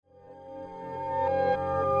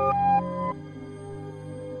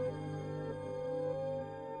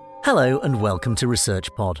Hello and welcome to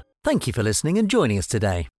ResearchPod. Thank you for listening and joining us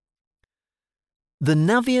today. The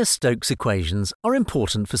Navier-Stokes equations are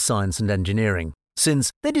important for science and engineering,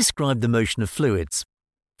 since they describe the motion of fluids.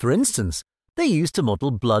 For instance, they're used to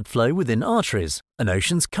model blood flow within arteries, an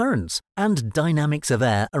ocean's currents, and dynamics of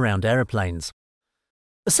air around aeroplanes.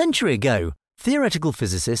 A century ago, theoretical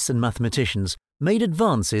physicists and mathematicians made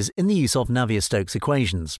advances in the use of Navier-Stokes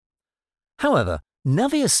equations. However,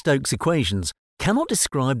 Navier-Stokes equations cannot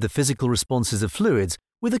describe the physical responses of fluids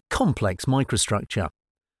with a complex microstructure.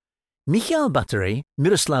 Michal Battery,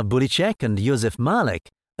 Miroslav Bulicek and Josef Malek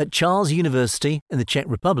at Charles University in the Czech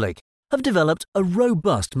Republic have developed a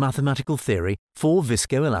robust mathematical theory for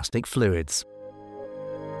viscoelastic fluids.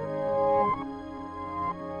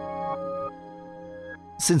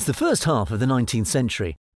 Since the first half of the 19th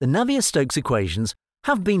century, the Navier-Stokes equations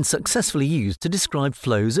have been successfully used to describe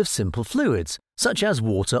flows of simple fluids, such as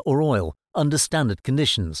water or oil, under standard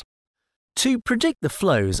conditions. To predict the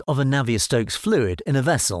flows of a Navier-Stokes fluid in a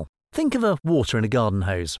vessel, think of water in a garden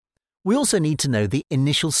hose. We also need to know the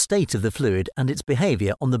initial state of the fluid and its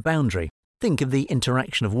behaviour on the boundary. Think of the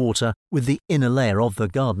interaction of water with the inner layer of the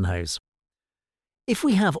garden hose. If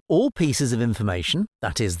we have all pieces of information,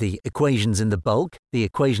 that is, the equations in the bulk, the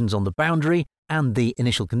equations on the boundary, and the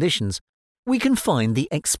initial conditions, we can find the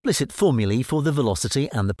explicit formulae for the velocity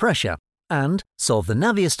and the pressure, and solve the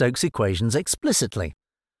Navier-Stokes equations explicitly.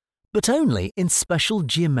 But only in special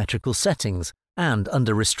geometrical settings and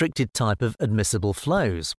under restricted type of admissible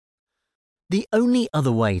flows. The only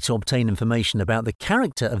other way to obtain information about the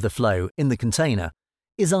character of the flow in the container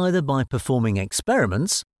is either by performing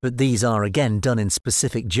experiments, but these are again done in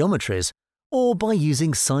specific geometries, or by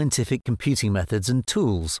using scientific computing methods and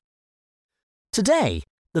tools. Today,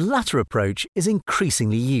 the latter approach is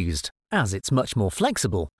increasingly used, as it's much more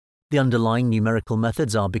flexible. The underlying numerical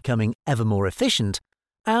methods are becoming ever more efficient,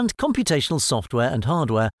 and computational software and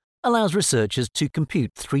hardware allows researchers to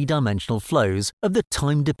compute three-dimensional flows of the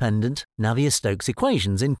time-dependent Navier-Stokes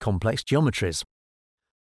equations in complex geometries.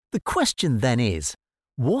 The question then is,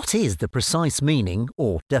 what is the precise meaning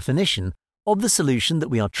or definition of the solution that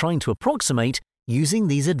we are trying to approximate using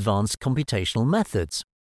these advanced computational methods?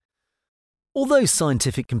 Although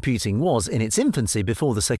scientific computing was in its infancy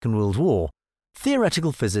before the Second World War,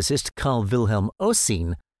 theoretical physicist Carl Wilhelm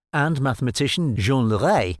Oseen and mathematician Jean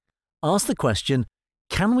Leray asked the question,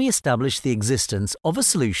 can we establish the existence of a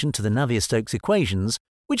solution to the Navier-Stokes equations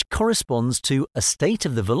which corresponds to a state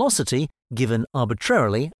of the velocity given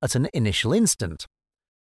arbitrarily at an initial instant?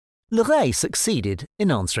 Leray succeeded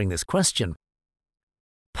in answering this question.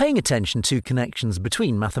 Paying attention to connections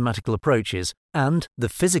between mathematical approaches and the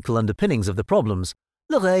physical underpinnings of the problems,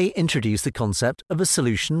 Leray introduced the concept of a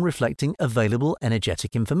solution reflecting available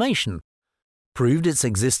energetic information, proved its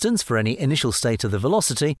existence for any initial state of the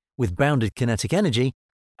velocity with bounded kinetic energy,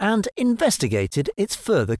 and investigated its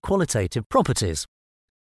further qualitative properties.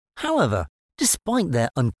 However, despite their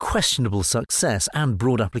unquestionable success and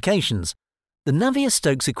broad applications, the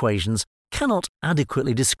Navier-Stokes equations cannot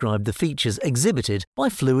adequately describe the features exhibited by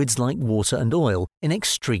fluids like water and oil in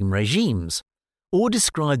extreme regimes, or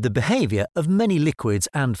describe the behaviour of many liquids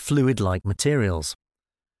and fluid-like materials.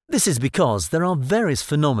 This is because there are various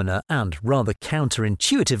phenomena and rather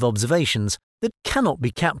counterintuitive observations that cannot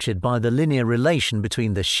be captured by the linear relation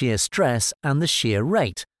between the shear stress and the shear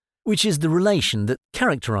rate, which is the relation that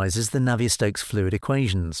characterises the Navier-Stokes fluid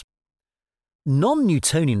equations.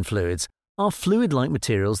 Non-Newtonian fluids are fluid-like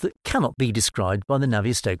materials that cannot be described by the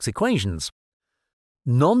Navier-Stokes equations.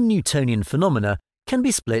 Non-Newtonian phenomena can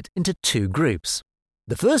be split into two groups.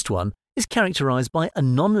 The first one is characterized by a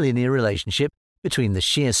nonlinear relationship between the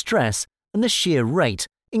shear stress and the shear rate,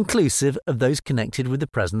 inclusive of those connected with the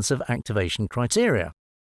presence of activation criteria.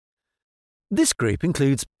 This group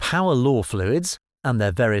includes power law fluids and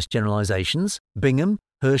their various generalizations, Bingham,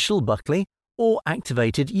 Herschel, Buckley, or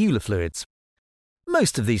activated Euler fluids.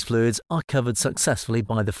 Most of these fluids are covered successfully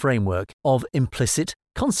by the framework of implicit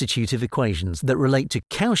constitutive equations that relate to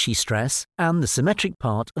Cauchy stress and the symmetric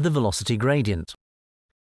part of the velocity gradient.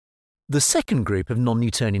 The second group of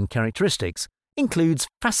non-Newtonian characteristics includes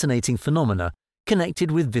fascinating phenomena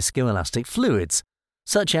connected with viscoelastic fluids,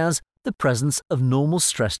 such as the presence of normal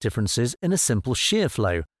stress differences in a simple shear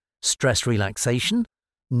flow, stress relaxation,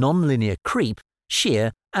 nonlinear creep,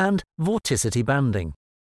 shear, and vorticity banding.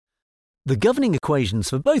 The governing equations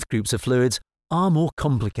for both groups of fluids are more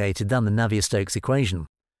complicated than the Navier-Stokes equation.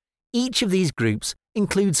 Each of these groups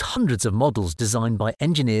includes hundreds of models designed by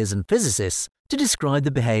engineers and physicists to describe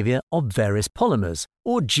the behavior of various polymers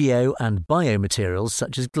or geo- and biomaterials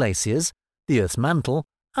such as glaciers, the Earth's mantle,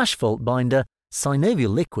 asphalt binder,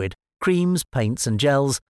 synovial liquid, creams, paints and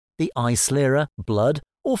gels, the eye slira, blood,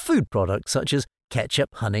 or food products such as ketchup,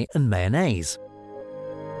 honey, and mayonnaise.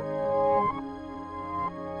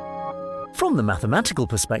 From the mathematical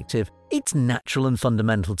perspective, it's natural and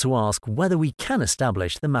fundamental to ask whether we can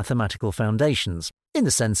establish the mathematical foundations, in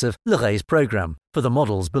the sense of Lerais' program, for the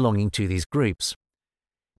models belonging to these groups.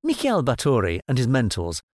 Mikhail Báthory and his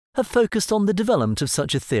mentors have focused on the development of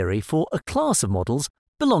such a theory for a class of models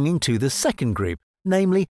belonging to the second group,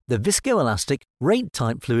 namely the viscoelastic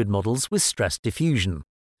rate-type fluid models with stress diffusion.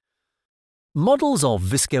 Models of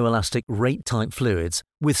viscoelastic rate-type fluids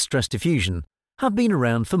with stress diffusion have been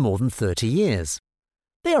around for more than 30 years.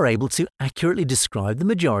 They are able to accurately describe the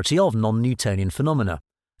majority of non-Newtonian phenomena,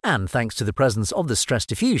 and thanks to the presence of the stress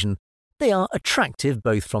diffusion, they are attractive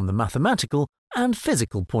both from the mathematical and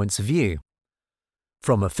physical points of view.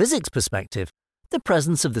 From a physics perspective, the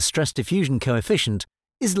presence of the stress diffusion coefficient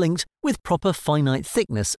is linked with proper finite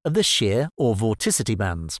thickness of the shear or vorticity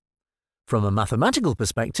bands. From a mathematical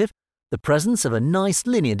perspective, the presence of a nice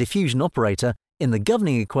linear diffusion operator in the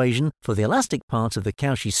governing equation for the elastic part of the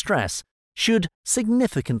Cauchy stress should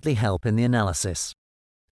significantly help in the analysis.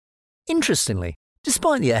 Interestingly,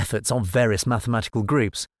 despite the efforts of various mathematical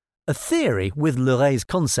groups, a theory with Lerais'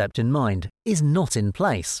 concept in mind is not in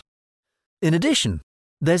place. In addition,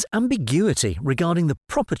 there's ambiguity regarding the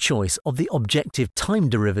proper choice of the objective time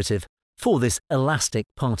derivative for this elastic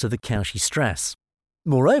part of the Cauchy stress.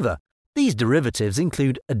 Moreover, these derivatives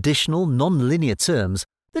include additional non-linear terms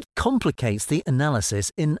that complicates the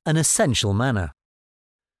analysis in an essential manner.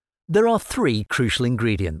 There are three crucial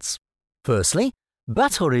ingredients. Firstly,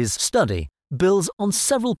 Báthory's study builds on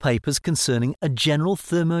several papers concerning a general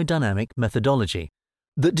thermodynamic methodology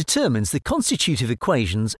that determines the constitutive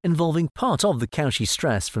equations involving part of the Cauchy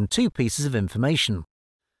stress from two pieces of information,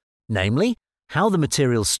 namely, how the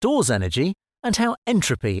material stores energy and how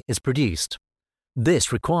entropy is produced.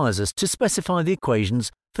 This requires us to specify the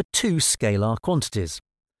equations for two scalar quantities.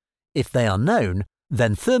 If they are known,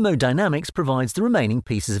 then thermodynamics provides the remaining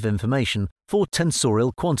pieces of information for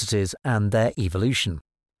tensorial quantities and their evolution.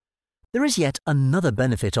 There is yet another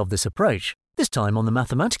benefit of this approach, this time on the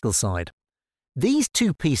mathematical side. These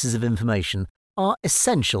two pieces of information are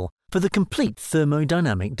essential for the complete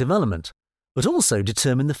thermodynamic development, but also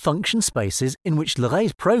determine the function spaces in which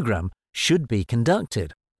Lerais' program should be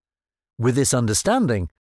conducted. With this understanding,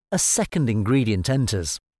 a second ingredient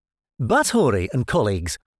enters. Báthory and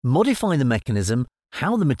colleagues modify the mechanism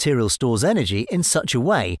how the material stores energy in such a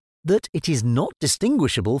way that it is not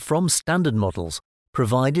distinguishable from standard models,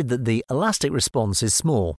 provided that the elastic response is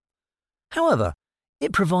small. However,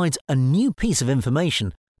 it provides a new piece of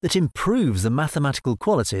information that improves the mathematical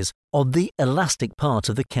qualities of the elastic part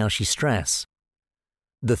of the Cauchy stress.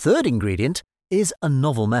 The third ingredient is a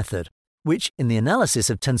novel method, which in the analysis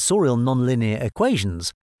of tensorial nonlinear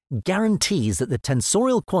equations guarantees that the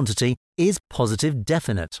tensorial quantity is positive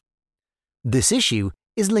definite. This issue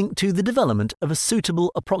is linked to the development of a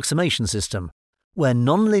suitable approximation system, where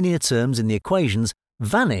nonlinear terms in the equations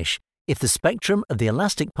vanish if the spectrum of the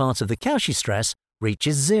elastic part of the Cauchy stress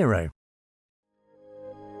reaches zero.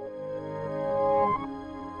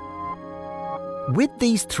 With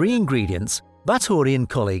these three ingredients, Báthory and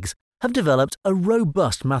colleagues have developed a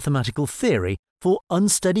robust mathematical theory for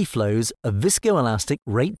unsteady flows of viscoelastic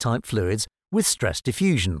rate-type fluids with stress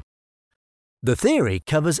diffusion. The theory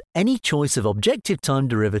covers any choice of objective time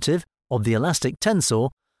derivative of the elastic tensor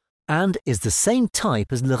and is the same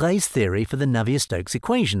type as Lerais' theory for the Navier-Stokes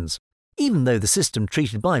equations, even though the system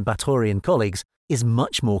treated by Báthory and colleagues is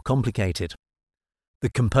much more complicated. The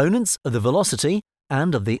components of the velocity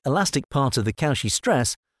and of the elastic part of the Cauchy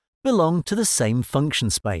stress belong to the same function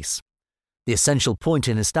space. The essential point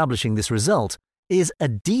in establishing this result is a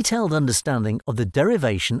detailed understanding of the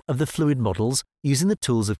derivation of the fluid models using the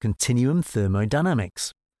tools of continuum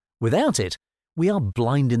thermodynamics. Without it, we are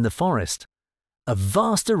blind in the forest. A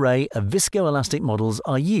vast array of viscoelastic models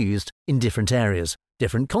are used in different areas,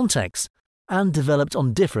 different contexts, and developed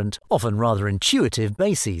on different, often rather intuitive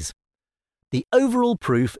bases. The overall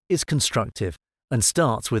proof is constructive and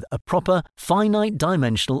starts with a proper finite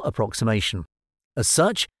dimensional approximation. As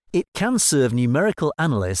such, it can serve numerical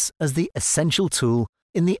analysts as the essential tool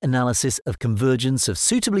in the analysis of convergence of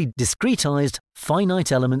suitably discretized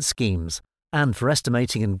finite element schemes and for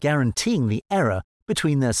estimating and guaranteeing the error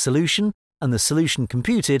between their solution and the solution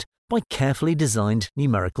computed by carefully designed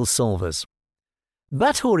numerical solvers.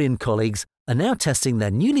 Báthory and colleagues are now testing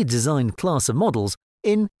their newly designed class of models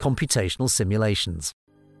in computational simulations.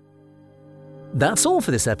 That's all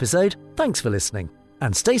for this episode. Thanks for listening,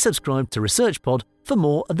 and stay subscribed to ResearchPod for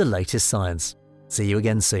more of the latest science. See you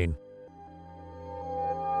again soon.